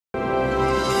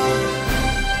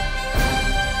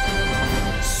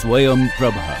Swayam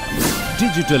Prabha.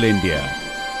 Digital India.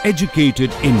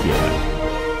 Educated India.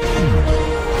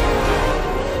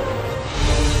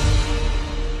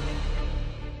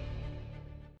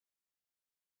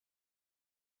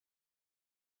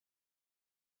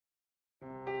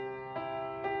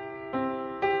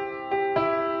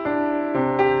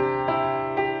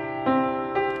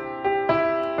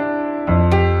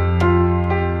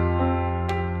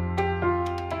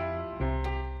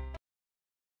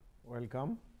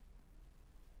 Welcome.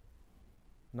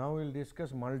 Now we will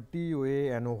discuss multi-way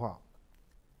ANOVA.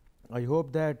 I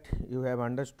hope that you have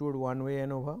understood one-way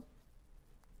ANOVA,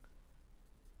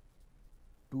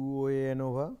 two-way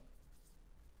ANOVA,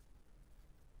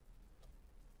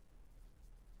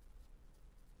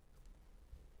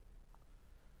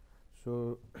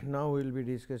 so now we will be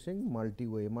discussing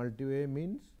multi-way. Multi-way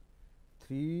means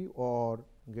 3 or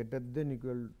greater than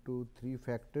equal to 3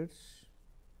 factors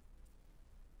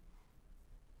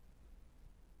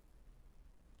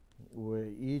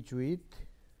each with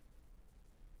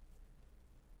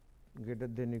greater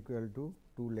than equal to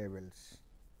 2 levels.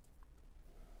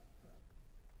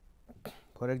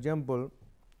 For example,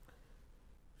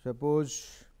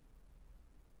 suppose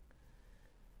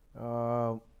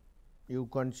you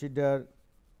consider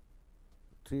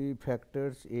 3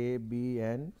 factors A, B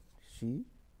and C,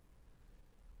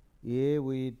 A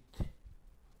with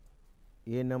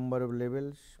A number of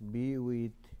levels, B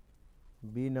with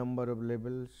B number of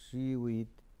levels, C with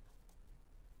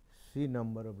C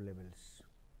number of levels.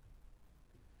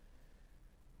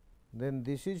 Then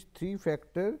this is 3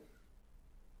 factor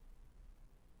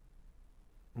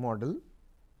model,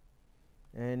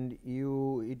 and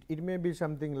it may be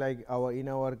something like in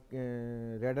our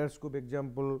radar scope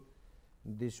example,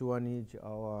 this one is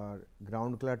our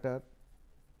ground clutter,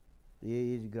 A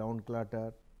is ground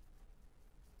clutter,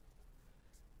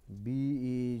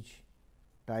 B is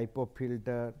type of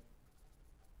filter,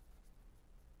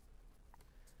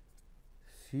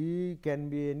 C can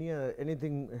be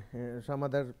anything some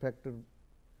other factor.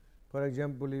 For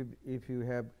example, if you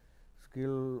have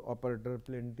skill operator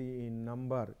plenty in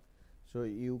number, so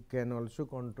you can also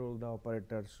control the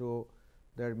operator. So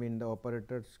that means the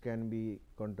operators can be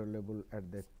controllable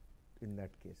in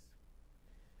that case.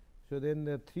 So then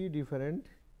the 3 different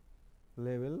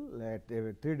level at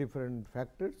 3 different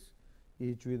factors,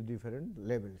 each with different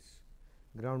levels.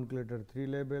 Ground clutter 3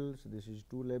 levels, this is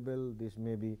 2 level, this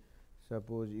may be,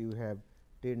 suppose you have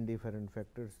 10 different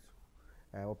factors,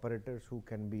 operators who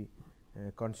can be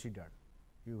considered.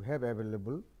 You have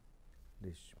available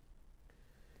this.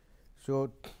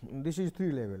 So this is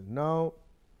 3 level. Now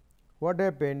what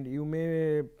happened, you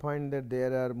may find that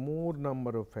there are more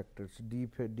number of factors, D,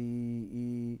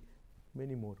 E,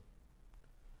 many more.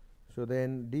 So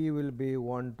then D will be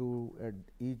 1, 2 at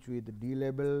each with D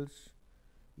levels,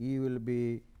 E will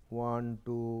be 1,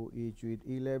 2 each with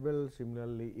E levels.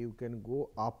 Similarly, you can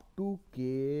go up to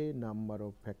K number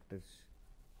of factors,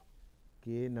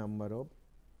 K number of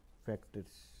factors.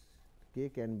 K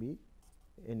can be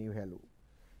any value.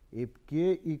 If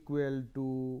K equal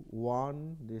to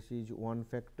 1, this is 1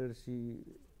 factor C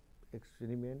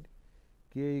experiment,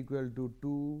 K equal to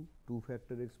 2, 2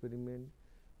 factor experiment,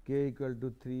 K equal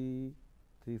to 3,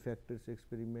 3 factors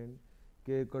experiment,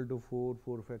 K equal to 4,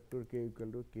 4 factor, K equal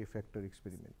to K factor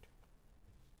experiment.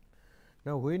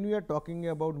 Now when we are talking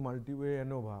about multi-way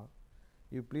ANOVA,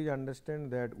 you please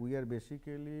understand that we are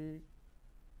basically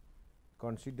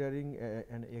considering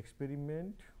an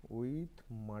experiment with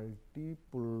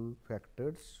multiple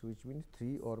factors, which means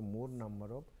 3 or more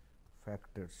number of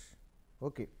factors.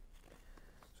 Okay.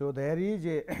 So there is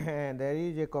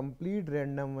a complete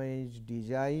randomized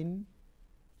design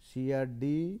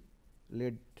CRD,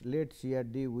 let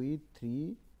CRD with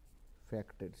 3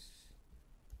 factors.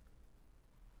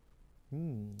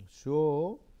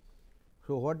 So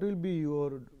what will be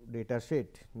your data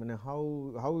set?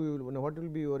 What will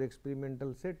be your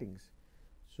experimental settings?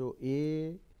 So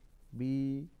A,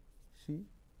 B, C.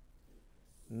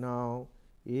 Now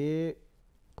A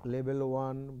level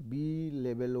 1, B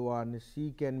level 1,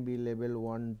 C can be level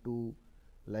 1, 2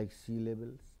 like C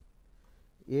levels.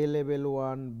 A level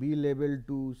 1, B level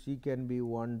 2, C can be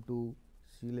 1, 2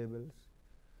 C levels.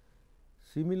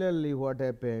 Similarly, what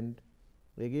happened,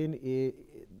 again A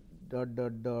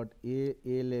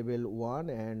A level 1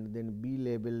 and then B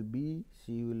level B,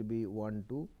 C will be 1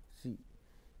 to C.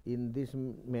 In this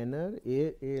manner,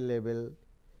 A level,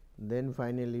 then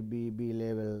finally B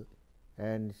level,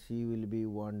 and C will be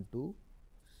 1 to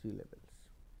C levels.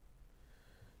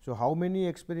 So how many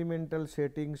experimental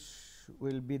settings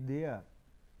will be there?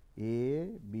 A,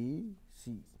 B,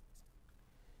 C.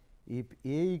 If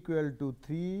A equal to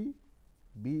 3,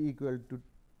 B equal to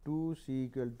 2, C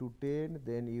equal to 10,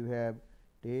 then you have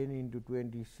 10 into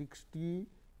 20, 60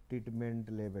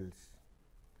 treatment levels,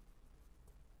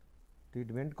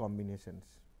 treatment combinations,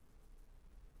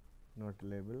 not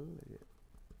level,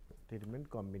 treatment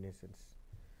combinations.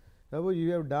 Suppose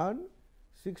you have done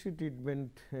 60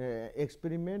 treatment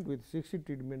experiment with 60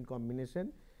 treatment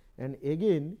combination, and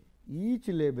again each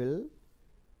level,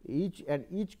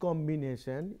 each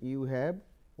combination you have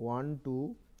 1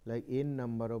 to like n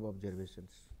number of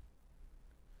observations.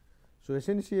 So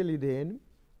essentially then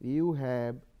you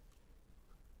have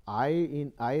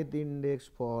ith index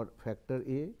for factor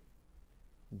A,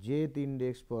 jth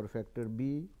index for factor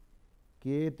B,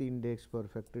 kth index for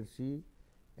factor C,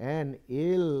 and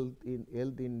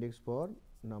lth index for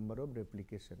number of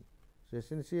replication. So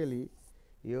essentially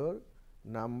your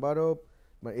number of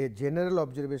a general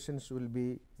observations will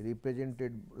be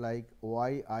represented like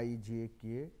y, I, j,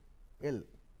 k, l.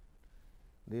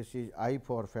 This is I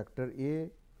for factor A,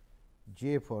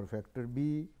 j for factor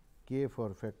B, k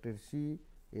for factor C,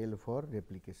 l for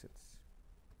replications.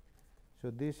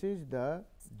 So this is the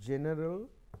general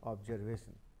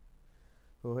observation.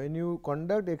 So when you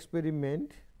conduct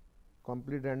experiment,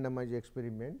 complete randomized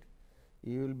experiment,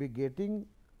 you will be getting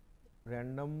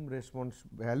random response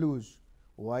values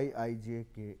y, I, j,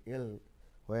 k, l,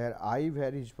 where I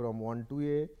varies from 1 to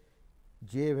A,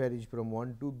 j varies from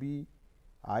 1 to B,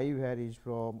 I varies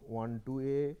from 1 to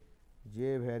A,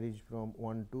 j varies from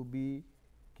 1 to B,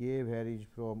 k varies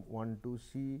from 1 to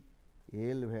C,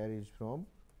 l varies from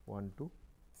 1 to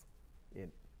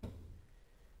n.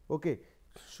 Okay.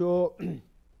 So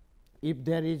if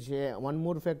there is one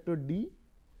more factor D,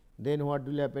 then what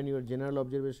will happen? Your general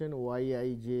observation y,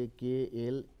 I, j, k,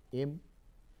 l, m.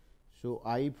 So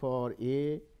I for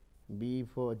A, B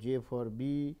for j for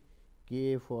B,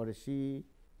 k for C,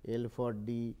 l for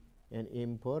D, and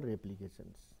m for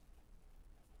replications.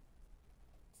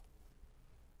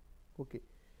 Okay.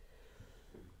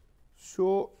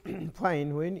 So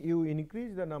fine, when you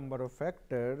increase the number of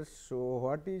factors, so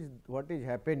what is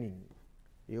happening?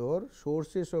 Your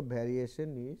sources of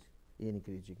variation is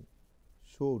increasing.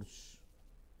 Source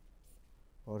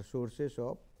or sources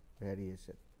of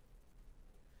variation.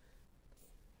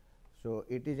 So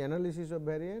it is analysis of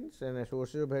variance, and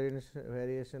sources of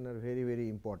variation are very, very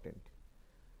important.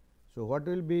 So what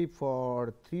will be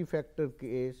for 3 factor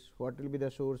case? What will be the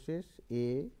sources?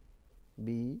 A,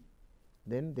 B,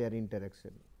 then their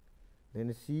interaction,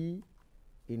 then C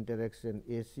interaction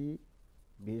AC,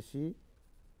 BC,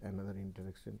 another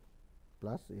interaction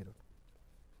plus error.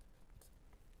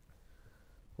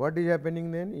 What is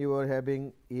happening then? You are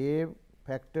having A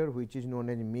factor which is known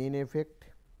as main effect,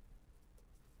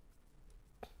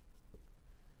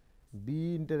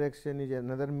 B interaction is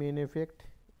another main effect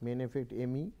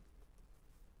ME,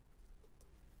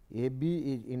 AB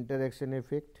is interaction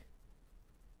effect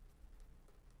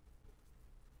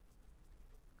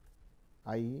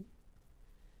IE,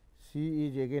 C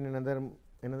is again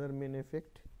another main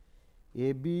effect,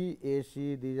 AB,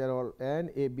 AC, these are all, and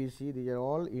ABC, these are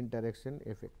all interaction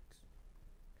effects,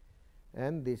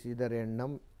 and this is the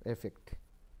random effect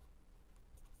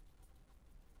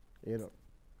error.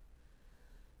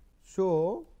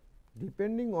 So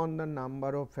depending on the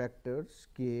number of factors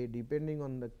k, depending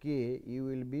on the k, you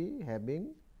will be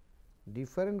having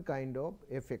different kind of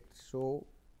effects. So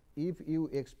if you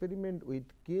experiment with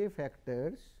k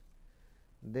factors,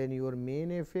 then your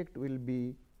main effect will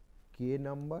be k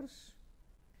numbers,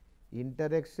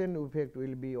 interaction effect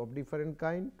will be of different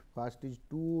kind. First is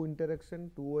 2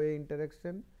 interaction, 2-way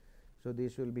interaction, so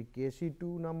this will be kc2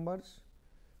 numbers,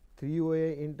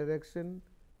 3-way interaction,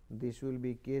 this will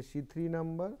be kc3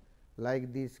 number,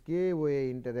 like this k-way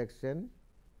interaction,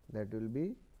 that will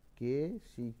be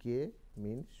kck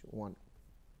means 1.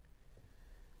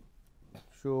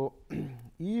 So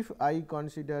if I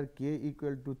consider k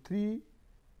equal to 3,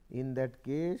 in that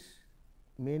case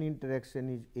main interaction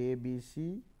is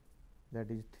ABC,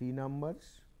 that is 3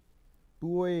 numbers,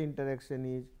 2-way interaction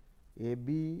is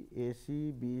AB,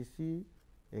 AC, BC,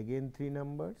 again 3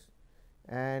 numbers,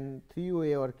 and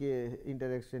 3-way or k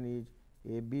interaction is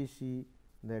ABC,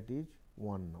 that is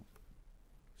 1 number.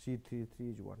 C3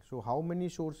 is 1. So how many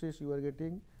sources you are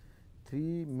getting?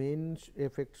 3 main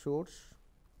effect source,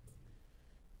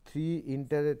 3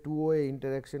 2-way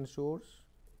interaction source,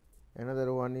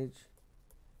 another one is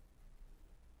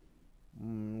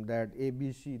that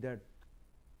ABC, that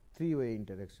 3-way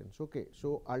interactions. Okay.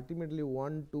 So ultimately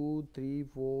 1, 2, 3,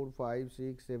 4, 5,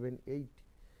 6, 7, 8,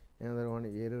 another one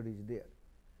error is there.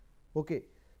 Okay.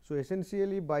 So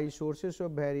essentially by sources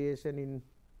of variation, in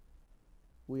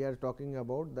we are talking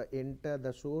about the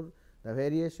The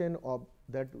variation of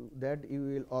that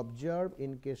you will observe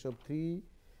in case of 3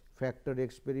 factor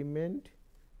experiment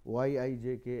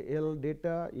YIJKL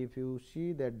data, if you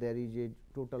see that there is a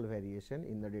total variation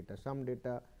in the data, some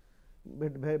data,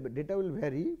 but data will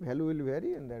vary, value will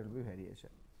vary, and there will be variation.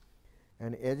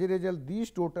 And as a result, this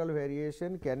total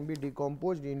variation can be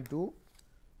decomposed into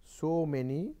so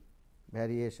many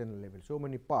variation levels, so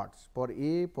many parts for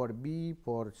A, for B,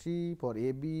 for C, for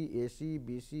AB, AC,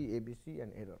 BC, ABC,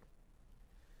 and error.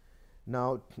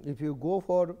 Now, if you go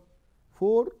for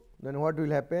 4, then what will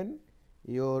happen?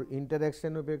 Your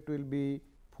interaction effect will be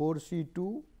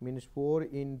 4C2, means 4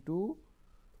 into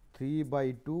 3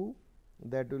 by 2,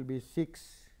 that will be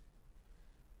 6.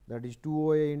 That is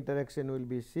 2-way interaction will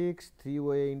be 6,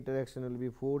 3-way interaction will be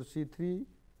 4C3,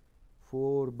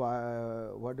 4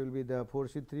 by what will be the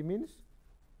 4C3 means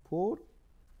 4,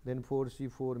 then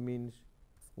 4C4 means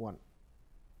 1.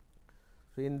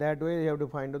 So, in that way you have to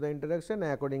find out the interaction,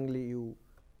 accordingly you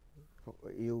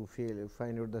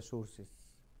find out the sources.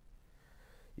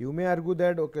 You may argue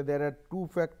that okay, there are 2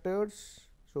 factors,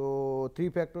 so 3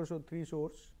 factors, so 3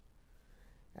 source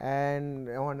and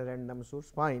one random source,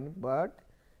 fine, but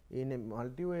in a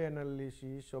multi-way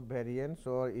analysis of variance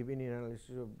or even in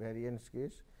analysis of variance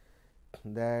case,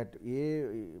 that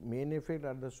a main effect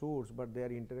are the source, but their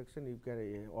interaction you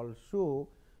can also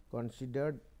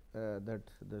consider that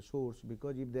the source,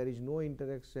 because if there is no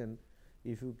interaction,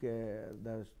 if you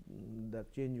the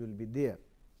change will be there.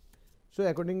 So,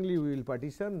 accordingly we will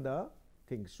partition the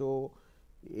things. So,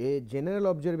 a general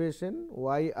observation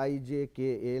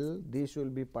YIJKL, this will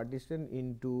be partitioned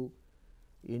into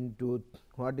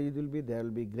what it will be? There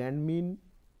will be grand mean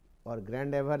or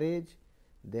grand average,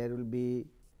 there will be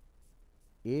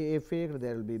A effect,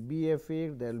 there will be B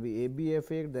effect, there will be AB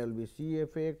effect, there will be C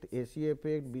effect, AC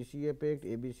effect, BC effect,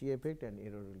 ABC effect, and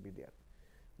error will be there.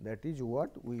 That is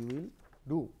what we will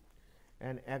do.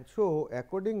 And so,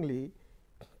 accordingly,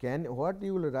 what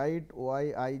you will write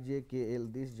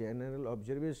YIJKL, this general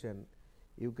observation,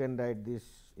 you can write this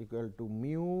equal to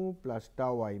mu plus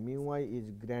tau I. Mu I is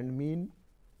grand mean.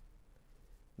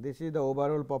 This is the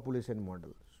overall population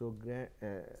model. So,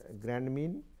 grand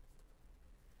mean,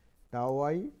 tau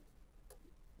I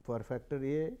for factor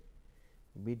A,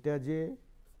 beta j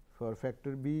for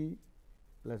factor B,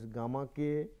 plus gamma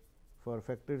k for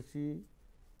factor C,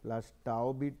 plus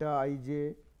tau beta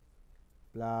ij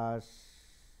plus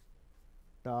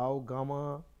tau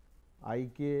gamma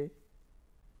ik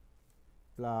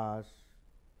plus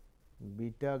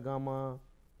beta gamma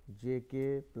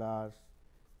jk plus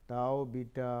tau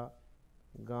beta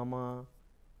gamma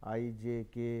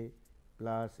ijk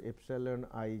plus epsilon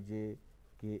ij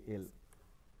kl.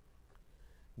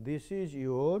 This is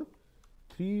your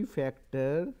 3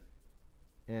 factor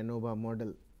ANOVA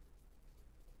model.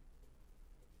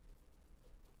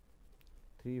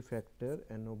 3 factor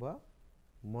ANOVA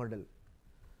model.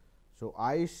 So,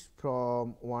 I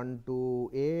from 1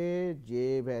 to A,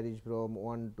 J varies from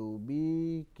 1 to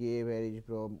B, K varies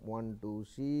from 1 to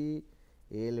C,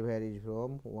 L varies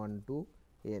from 1 to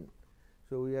N.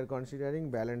 So, we are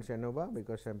considering balanced ANOVA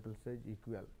because sample size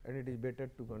equal, and it is better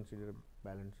to consider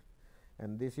balance,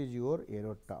 and this is your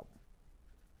error term.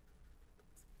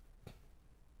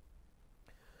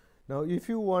 Now, if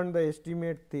you want the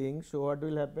estimate thing, so what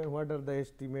will happen? What are the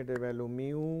estimated value?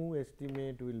 Mu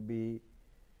estimate will be,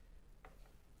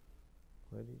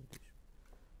 where is this?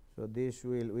 So, this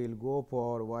will go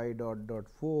for y dot dot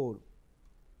 4,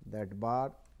 that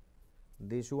bar.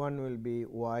 This one will be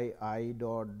y I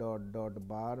dot dot dot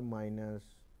bar minus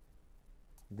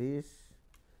this.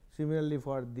 Similarly,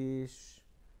 for this,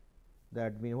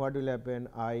 that means what will happen?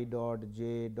 I dot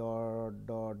j dot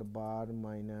dot bar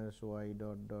minus y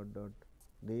dot dot dot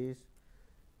this.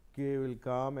 K will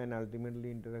come, and ultimately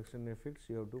interaction effects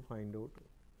you have to find out.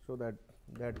 So, that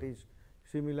is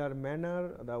similar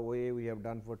manner the way we have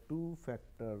done for 2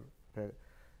 factor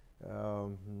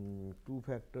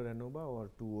ANOVA or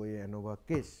 2-way ANOVA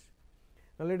case.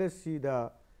 Now, let us see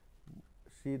the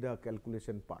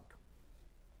calculation part.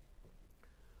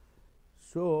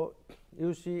 So,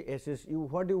 you see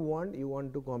what you want? You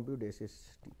want to compute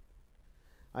SST.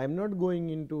 I am not going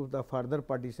into the further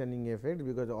partitioning effect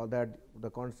because all that the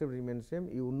concept remains same,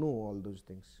 you know all those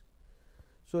things.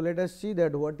 So, let us see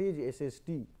that what is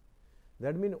SST.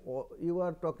 That means, you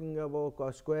are talking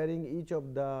about squaring each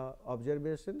of the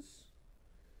observations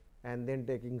and then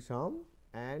taking sum,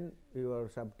 and you are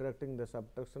subtracting the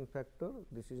subtraction factor.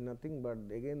 This is nothing but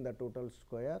again the total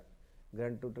square,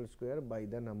 grand total square by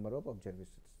the number of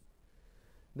observations.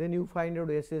 Then you find out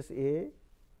SSA,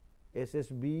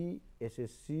 SSB,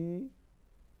 SSC.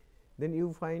 Then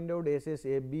you find out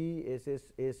SSAB,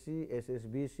 SSAC,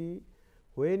 SSBC.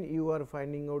 When you are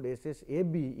finding out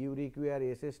SSAB, you require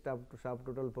SS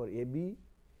subtotal for AB.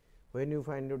 When you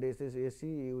find out SSAC,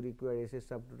 you require SS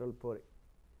subtotal for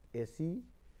AC,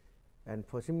 and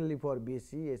for similarly for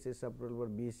BC, SS subtotal for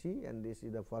BC, and this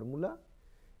is the formula.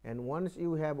 And once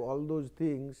you have all those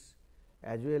things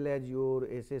as well as your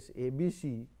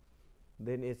SSABC,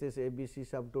 then SSABC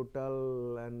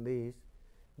subtotal and this,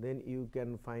 then you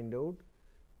can find out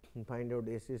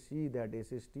SSC, that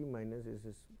SST minus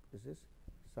SS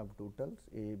subtotals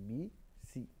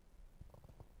ABC.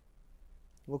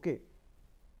 Okay.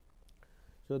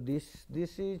 So this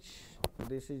is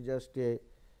just a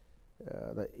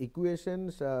the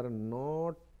equations are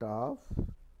not tough.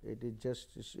 It is just,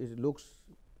 it looks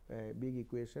a big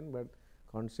equation, but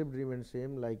concept remains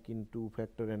same like in 2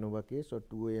 factor ANOVA case or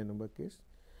 2A ANOVA case.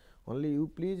 Only you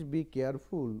please be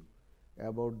careful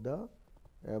about the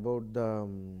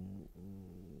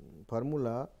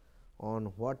formula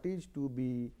on what is to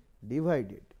be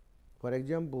divided. For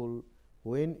example,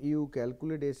 when you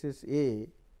calculate SSA,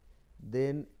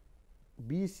 then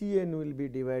BCN will be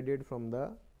divided from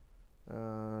the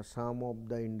sum of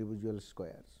the individual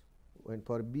squares. When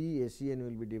for B, ACN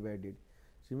will be divided.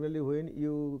 Similarly, when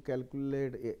you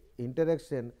calculate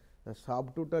interaction, the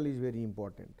subtotal is very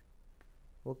important.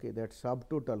 Okay, that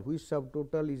subtotal, which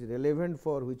subtotal is relevant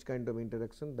for which kind of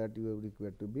interaction, that you have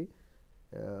required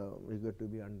to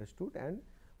be understood, and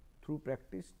through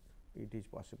practice it is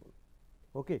possible.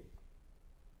 Okay.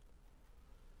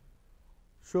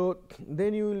 So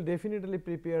then you will definitely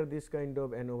prepare this kind of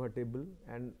ANOVA table,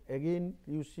 and again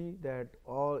you see that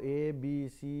all A, B,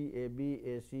 C, AB,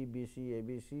 AC, BC,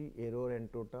 ABC, error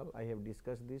and total. I have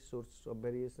discussed this source of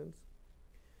variations.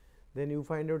 Then you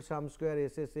find out sum square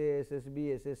SSA,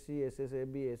 SSB, SSC,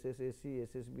 SSAB, SSAC,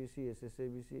 SSBC,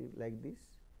 SSABC, like this.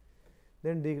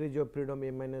 Then degrees of freedom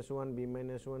A minus 1, B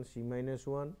minus 1, C minus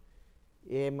 1,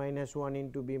 A minus 1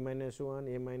 into B minus 1,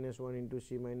 A minus 1 into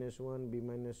C minus 1, B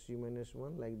minus C minus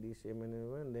 1, like this, A minus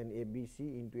 1, then ABC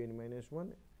into N minus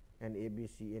 1 and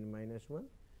ABC N minus 1.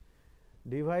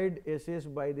 Divide SS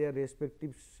by their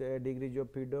respective degrees of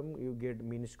freedom, you get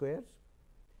mean squares.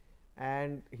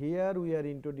 And here we are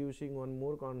introducing one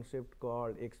more concept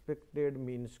called expected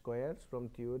mean squares. From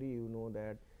theory you know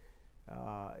that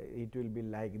it will be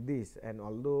like this, and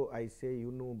although I say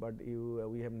you know, but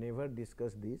we have never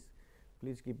discussed this.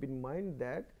 Please keep in mind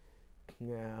that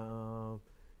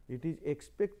it is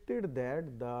expected that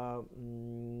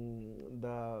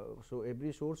so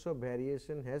every source of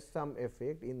variation has some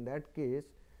effect. In that case,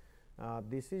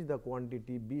 this is the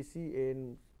quantity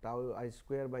BCN tau I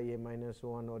square by A minus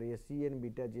 1 or ACN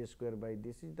beta j square by,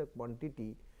 this is the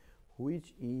quantity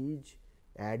which is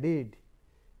added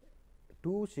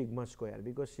to sigma square,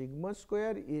 because sigma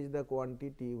square is the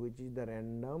quantity which is the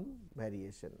random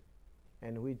variation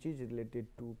and which is related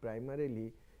to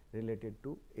primarily related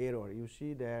to error. You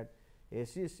see that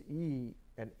SSE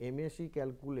and MSE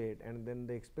calculate, and then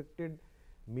the expected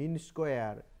mean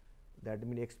square, that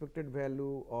means expected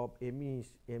value of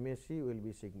MSE will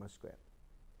be sigma square.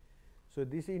 So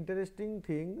this interesting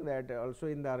thing that also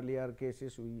in the earlier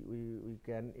cases we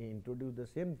can introduce the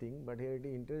same thing, but here the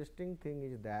interesting thing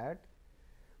is that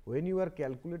when you are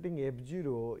calculating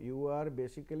F0, you are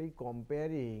basically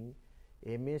comparing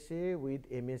MSA with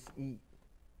MSE.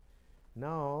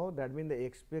 Now that means the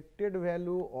expected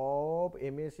value of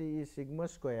MSE is sigma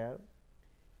square.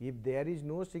 If there is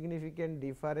no significant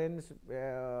difference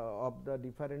of the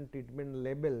different treatment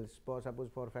levels, for suppose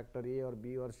for factor A or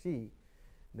B or C,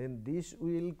 then this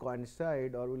will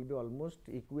coincide or will be almost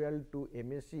equal to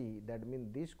MSE. That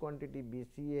means this quantity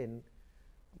BCN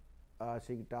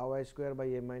sig tau I square by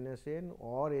A minus N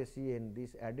or ACN,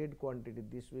 this added quantity,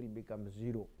 this will become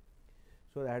 0.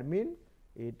 So that means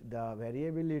the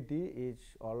variability is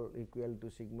all equal to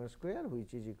sigma square,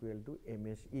 which is equal to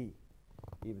MSE.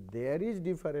 If there is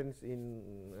difference in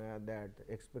that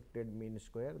expected mean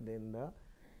square, then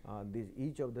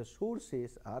each of the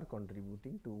sources are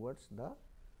contributing towards the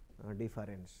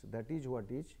difference. That is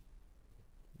what is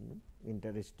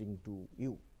interesting to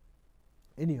you.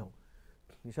 Anyhow,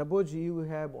 suppose you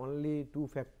have only 2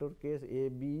 factor case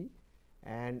AB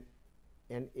and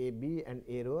AB and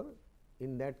error.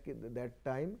 In that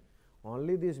time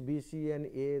only this BC and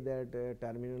A, that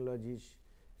terminology is,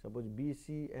 suppose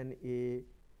BC and A,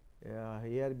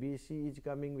 here BC is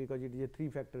coming because it is a 3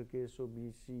 factor case. So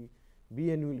BC,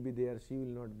 BN will be there, C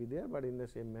will not be there, but in the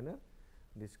same manner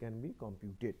this can be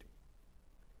computed.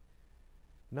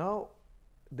 Now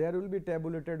there will be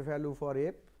tabulated value for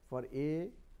F. For A,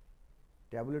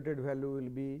 tabulated value will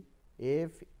be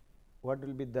F what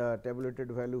will be the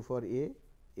tabulated value for A?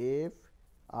 F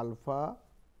alpha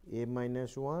A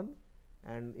minus 1,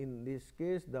 and in this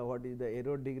case the what is the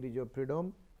error degrees of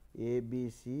freedom? A, B,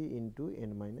 C into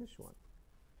n minus 1.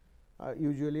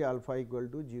 Usually alpha equal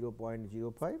to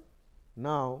 0.05.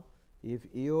 Now, if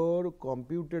your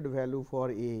computed value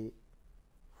for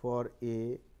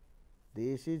A,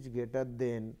 this is greater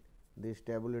than this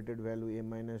tabulated value A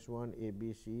minus 1 A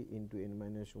B C into n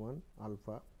minus 1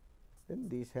 alpha, then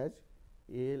this has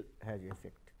A has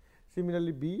effect.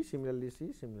 Similarly B, similarly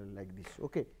C, similarly like this.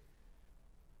 Okay.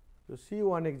 So, see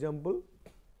one example.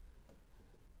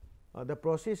 The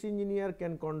process engineer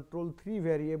can control 3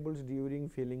 variables during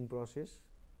filling process: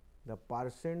 the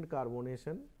percent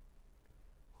carbonation,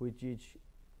 which is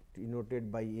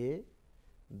denoted by A,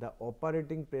 the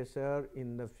operating pressure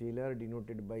in the filler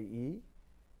denoted by E,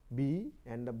 B,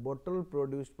 and the bottle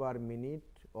produced per minute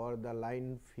or the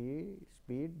line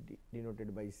speed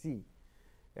denoted by C.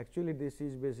 Actually, this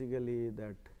is basically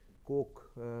that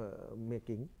Coke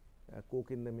making,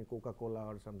 Coke in the Coca-Cola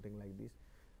or something like this,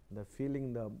 the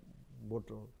filling the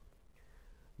bottle.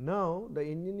 Now, the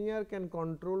engineer can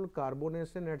control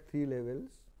carbonation at 3 levels: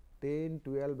 10,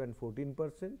 12 and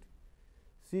 14%.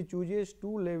 She chooses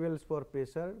 2 levels for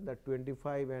pressure, that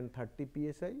 25 and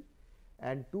 30 psi,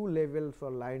 and 2 levels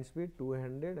for line speed,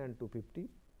 200 and 250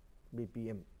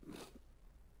 bpm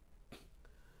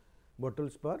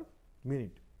bottles per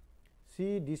minute.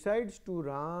 She decides to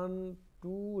run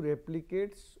 2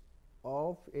 replicates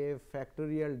of a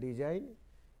factorial design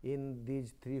in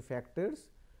these 3 factors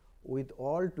with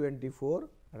all 24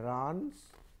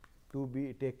 runs to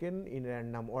be taken in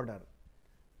random order.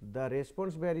 The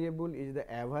response variable is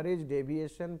the average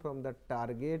deviation from the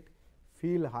target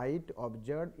fill height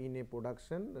observed in a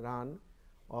production run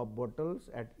of bottles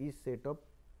at each set of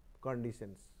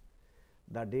conditions.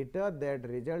 The data that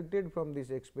resulted from this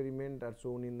experiment are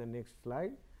shown in the next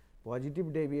slide.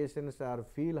 Positive deviations are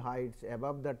fill heights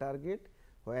above the target,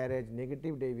 whereas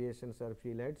negative deviations are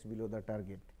fill heights below the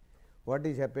target. What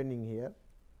is happening here?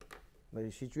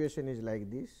 The situation is like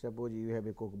this. Suppose you have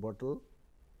a Coke bottle.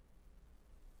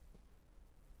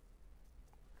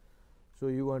 So,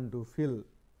 you want to fill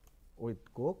with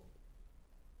Coke.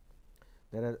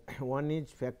 There are one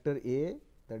is factor A,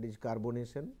 that is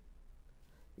carbonation.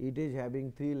 It is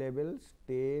having 3 levels,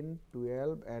 10,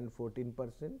 12 and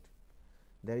 14%.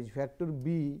 There is factor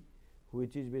B,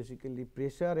 which is basically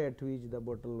pressure at which the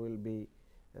bottle will be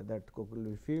that Coke will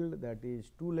be filled, that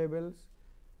is 2 levels,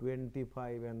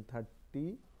 25 and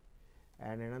 30,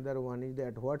 and another one is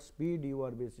that what speed you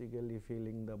are basically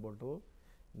filling the bottle,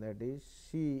 that is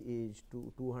C is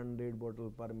 200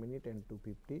 bottle per minute and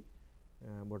 250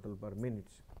 bottle per minute.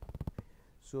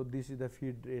 So, this is the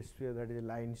feed ratio, that is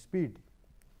line speed.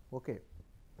 Okay.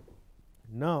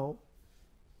 Now,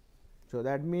 so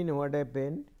that means what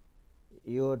happened?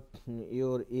 Your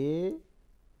A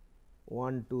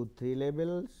 1, 2, 3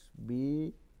 levels,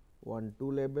 B 1,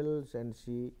 2 levels and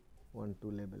C 1,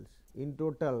 2 levels. In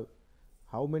total,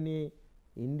 how many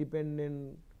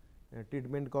independent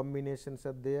treatment combinations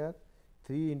are there?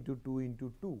 3 into 2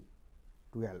 into 2,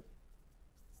 12,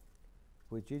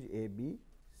 which is A, B,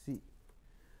 C.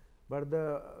 But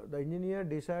the engineer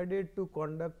decided to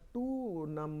conduct 2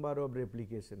 number of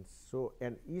replications. So,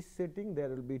 in each setting there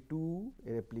will be 2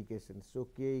 replications. So,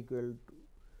 K equal to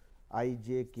I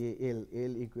j k L,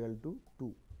 L equal to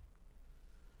 2.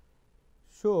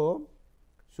 So,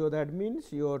 that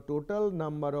means your total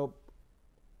number of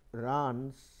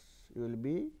runs will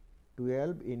be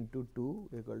 12 into 2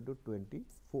 equal to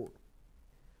 24.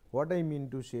 What I mean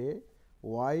to say,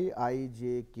 Y I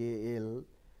j k L,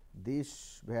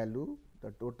 this value,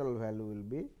 the total value will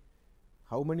be,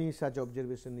 how many such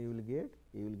observation you will get?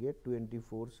 You will get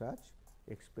 24 such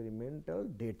experimental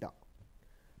data.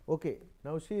 Okay.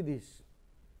 Now, see this.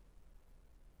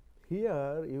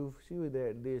 Here you see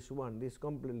that this one, this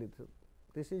completely,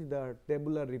 this is the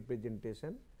tabular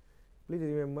representation. Please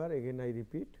remember, again I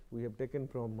repeat, we have taken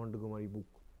from Montgomery book.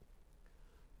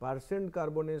 Percent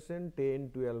carbonation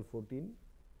 10, 12, 14,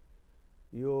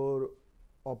 your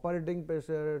operating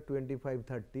pressure 25,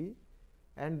 30,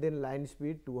 and then line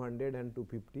speed 200 and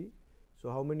 250.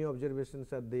 So, how many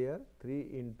observations are there? 3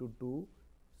 into 2,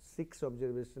 6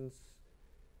 observations,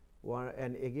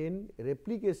 and again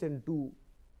replication 2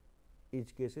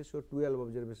 each cases. So, 12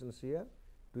 observations here,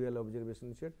 12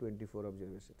 observations here, 24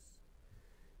 observations.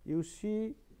 You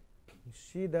see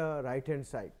the right hand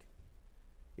side,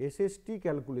 SST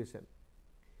calculation.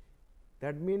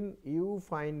 That means you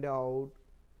find out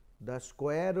the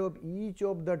square of each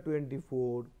of the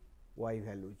 24 y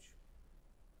values,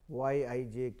 y I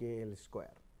j k L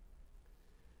square.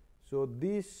 So,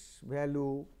 this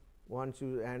value once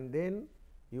you, and then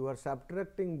you are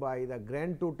subtracting by the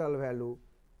grand total value,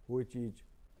 which is,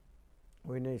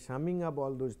 when I summing up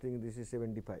all those things, this is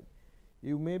 75.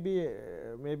 You may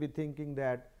be thinking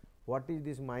that what is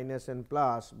this minus and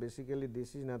plus? Basically,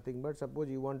 this is nothing but, suppose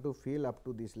you want to fill up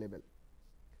to this level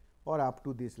or up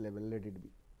to this level, let it be.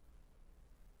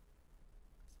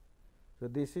 So,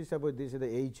 this is, suppose this is the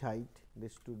H height,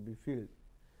 this should be filled.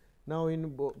 Now,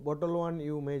 in bottle 1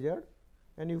 you measured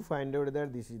and you find out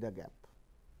that this is the gap.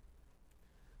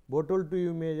 Bottle 2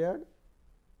 you measured,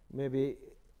 maybe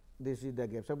this is the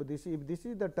gap. Suppose this, if this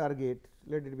is the target,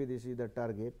 let it be this is the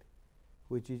target,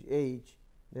 which is H,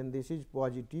 then this is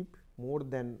positive more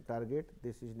than target,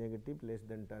 this is negative less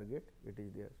than target, it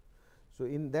is there. So,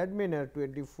 in that manner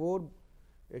 24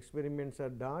 experiments are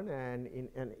done, and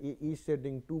in each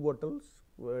setting 2 bottles,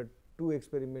 2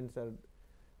 experiments are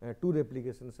 2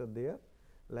 replications are there.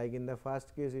 Like in the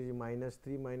first case is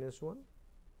 -3 -1,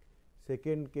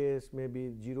 second case may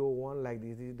be 0 1, like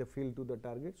this is the fill to the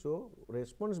target. So,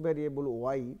 response variable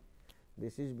y,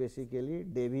 this is basically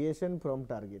deviation from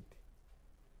target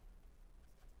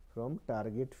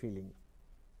filling.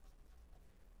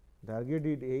 Target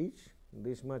is H,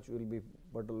 this much will be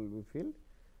bottle will be filled,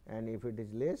 and if it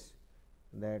is less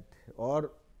that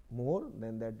or more,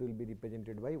 then that will be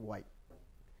represented by y.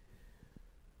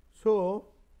 So,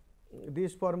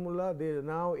 this formula,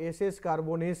 now SS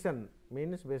carbonation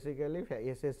means basically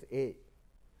SSA.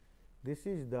 This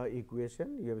is the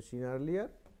equation you have seen earlier,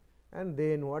 and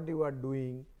then what you are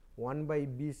doing, 1 by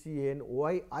BCN,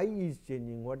 why I is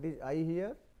changing. What is I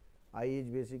here? I is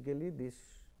basically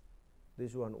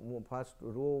this one, first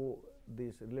row,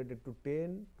 this related to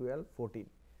 10, 12, 14,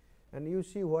 and you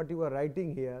see what you are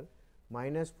writing here,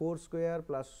 -4 square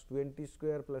plus 20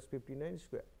 square plus 59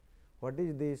 square. What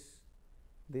is this?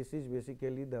 This is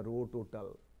basically the row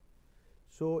total.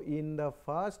 So, in the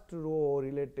first row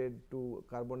related to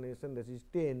carbonation, this is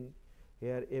 10,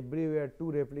 here everywhere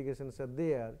 2 replications are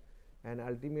there, and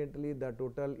ultimately the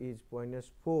total is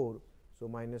 -4. So,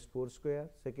 -4 square,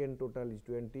 second total is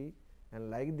 20,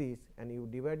 and like this, and you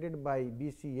divided by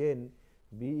BCN,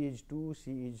 B is 2,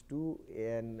 C is 2,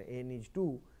 and N is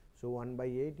 2. So, 1 by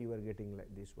 8 you are getting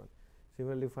like this one.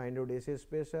 Similarly, find out SS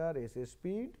pressure, SS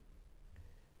speed,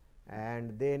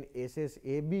 and then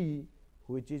SSAB,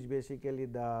 which is basically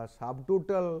the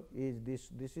subtotal is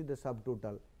this is the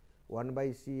subtotal, 1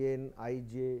 by Cn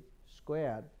Ij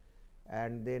square,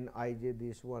 and then Ij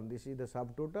this one, this is the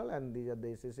subtotal, and these are the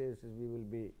SSA, SSB will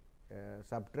be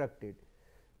subtracted.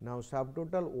 Now,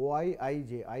 subtotal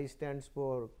Yij, I stands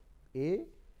for A,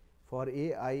 for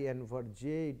A I, and for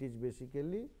J it is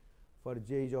basically, for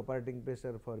J is operating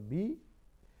pressure for B,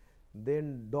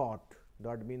 then dot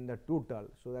mean the total.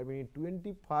 So, that means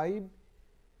 25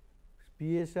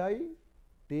 PSI,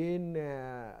 10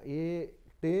 A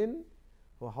 10,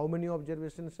 how many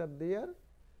observations are there?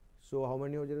 So, how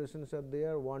many observations are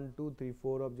there? 1, 2, 3,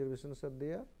 4 observations are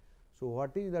there. So,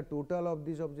 what is the total of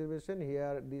this observation?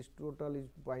 Here this total is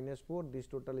 -4, this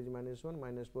total is -1,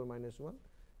 -4 -1,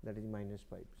 that is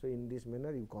 -5. So, in this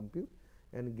manner you compute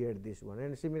and get this one,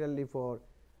 and similarly for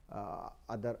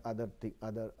other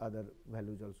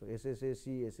values also,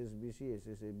 SSAC, SSBC,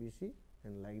 SSABC,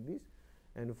 and like this,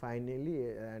 and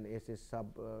finally and SS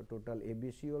sub total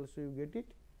ABC also you get it,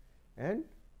 and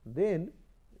then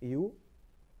you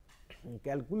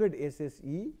calculate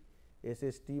SSE,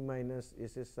 SST minus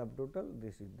SS subtotal,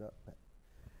 this is the,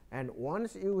 and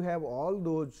once you have all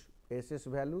those SS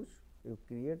values, you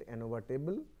create ANOVA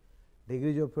table,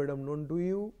 degrees of freedom known to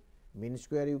you, mean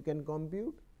square you can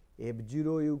compute,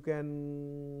 F0 you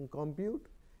can compute,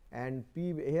 and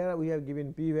P, here we have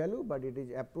given P value, but it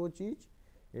is approach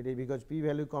it is because P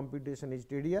value computation is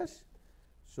tedious.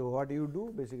 So, what you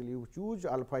do, basically you choose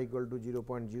alpha equal to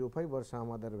 0.05 or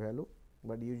some other value,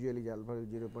 but usually alpha is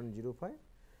 0.05,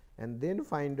 and then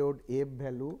find out F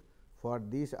value for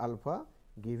this alpha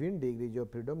given degrees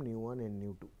of freedom nu1 and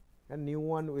nu2, and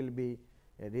nu1 will be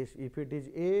this, if it is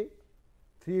A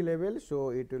 3 level, so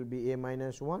it will be A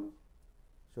minus 1,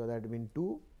 so that means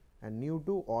 2, and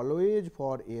nu2 always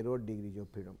for error degrees of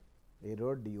freedom,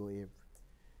 error DOF.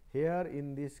 Here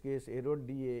in this case error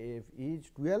DAF is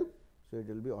 12, so it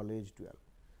will be always 12.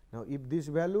 Now, if this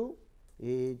value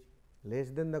is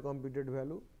less than the computed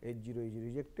value, H0 is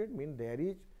rejected, means there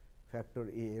is factor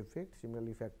A effect,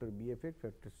 similarly factor B effect,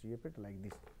 factor C effect, like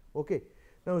this. Okay.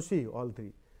 Now, see all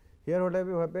three. Here what have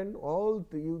happened, all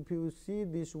if you see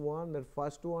this one, that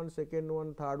first one, second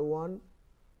one, third one,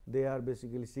 they are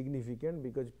basically significant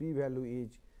because P value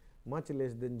is much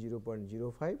less than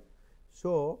 0.05.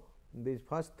 So, these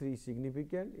first three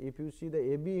significant. If you see the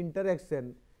AB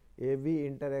interaction, every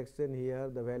interaction here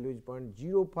the value is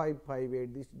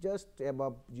 0.0558, this just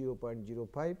above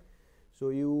 0.05. So,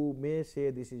 you may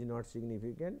say this is not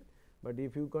significant, but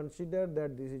if you consider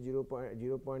that this is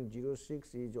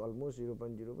 0.06 is almost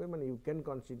 0.05, and you can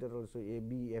consider also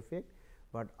AB effect,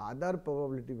 but other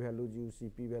probability values you see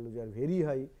p values are very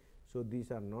high. So,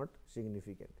 these are not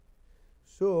significant.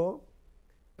 So,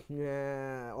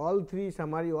 all three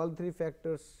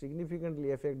factors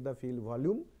significantly affect the field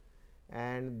volume,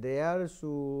 and there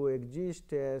should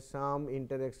exist some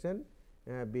interaction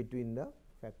between the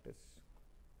factors.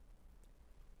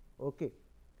 Okay.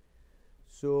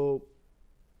 So,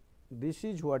 this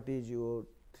is what is your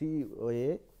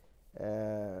three-way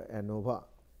ANOVA.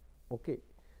 Okay.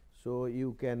 So,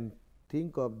 you can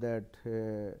think of that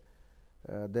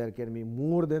there can be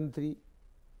more than 3.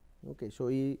 Okay. So,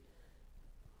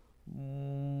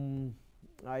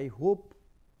 I hope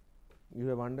you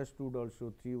have understood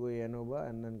also three-way ANOVA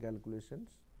and then calculations,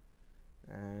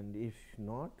 and if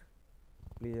not,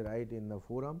 please write in the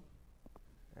forum,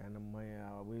 and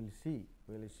we will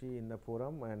see in the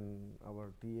forum, and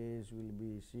our TAs will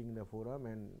be seeing the forum,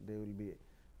 and they will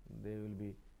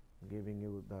be giving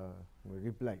you the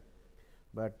reply.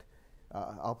 But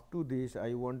up to this,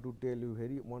 I want to tell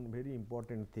you one very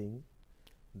important thing.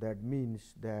 That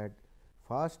means that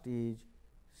first is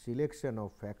selection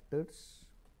of factors,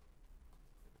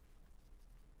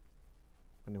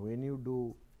 and when you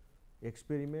do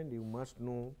experiment, you must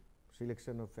know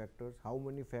selection of factors. How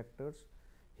many factors?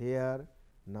 Here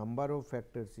number of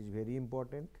factors is very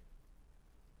important.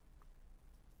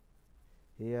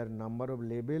 Here number of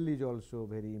label is also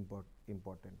very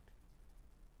important.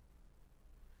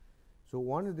 So,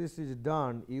 once this is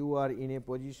done, you are in a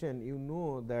position, you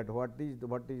know that what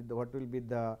will be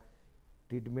the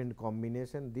treatment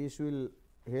combination. This will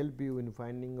help you in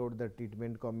finding out the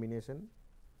treatment combination.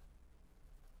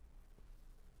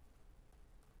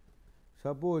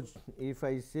 Suppose if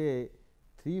I say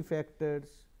 3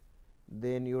 factors,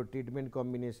 then your treatment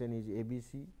combination is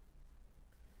ABC.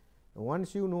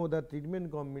 Once you know the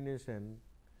treatment combination,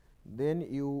 then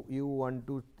you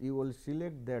will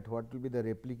select that what will be the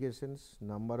replications,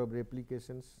 number of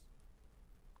replications.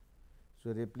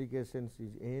 So, replications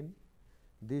is n.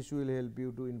 This will help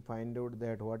you to find out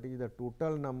that what is the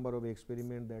total number of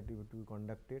experiment that you have to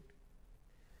conducted.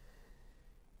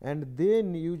 And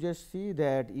then you just see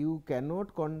that you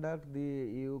cannot conduct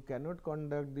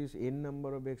this n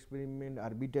number of experiment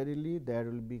arbitrarily. There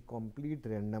will be complete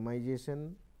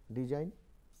randomization design.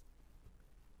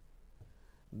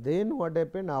 Then what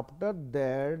happen after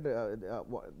that,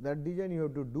 that design you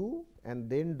have to do, and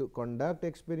then conduct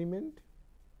experiment.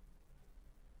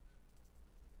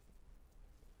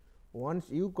 Once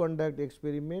you conduct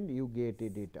experiment, you get a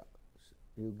data,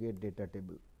 you get data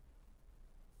table.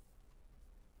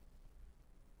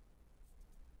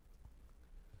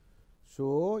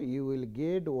 So, you will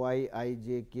get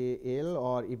YIJKL,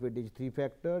 or if it is 3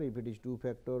 factor, if it is 2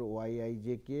 factor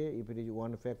YIJK, if it is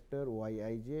 1 factor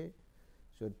YIJ.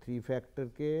 So, 3 factor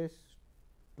case,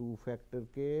 2 factor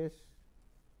case,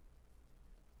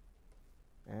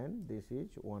 and this is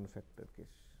 1 factor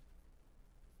case.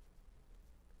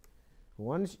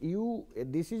 Once you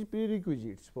this is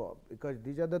prerequisites for, because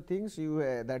these are the things you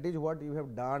that is what you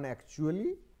have done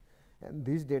actually, and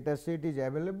this data set is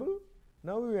available.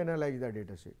 Now, you analyze the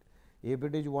data set. If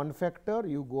it is 1 factor,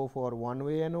 you go for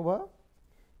 1-way ANOVA.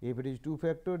 If it is 2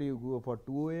 factor, you go for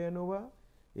 2-way ANOVA.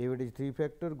 If it is 3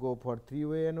 factor, go for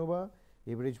 3-way ANOVA.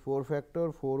 If it is 4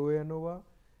 factor, 4-way ANOVA,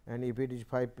 and if it is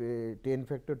 10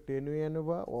 factor, 10-way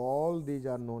ANOVA. All these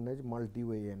are known as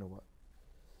multi-way ANOVA.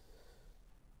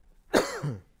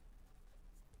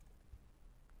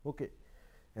 Okay.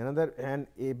 Another, and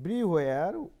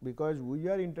everywhere, because we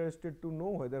are interested to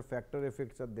know whether factor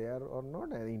effects are there or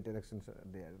not, and interactions are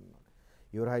there or not.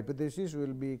 Your hypothesis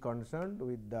will be concerned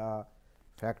with the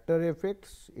factor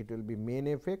effects, it will be main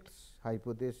effects,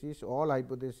 hypothesis, all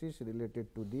hypotheses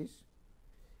related to these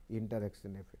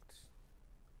interaction effects.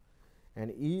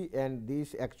 And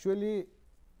this actually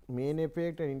main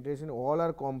effect and interaction all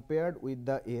are compared with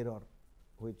the error,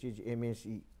 which is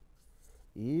MSE.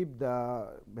 If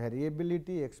the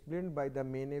variability explained by the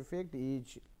main effect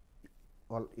is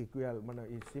is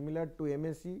similar to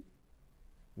MSE,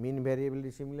 mean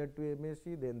variability similar to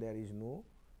MSE, then there is no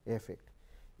effect.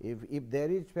 If there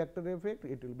is factor effect,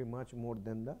 it will be much more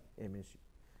than the MSE.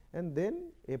 And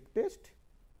then F test,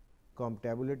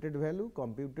 tabulated value,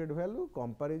 computed value,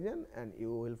 comparison, and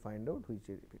you will find out which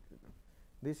is effective.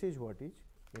 This is what is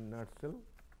in nutshell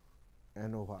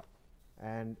ANOVA.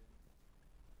 And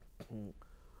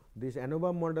this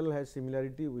ANOVA model has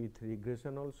similarity with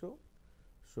regression also.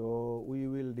 So, we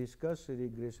will discuss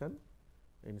regression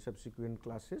in subsequent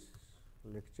classes,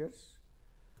 lectures.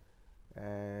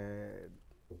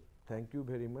 Thank you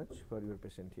very much for your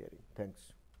patient hearing.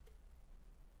 Thanks.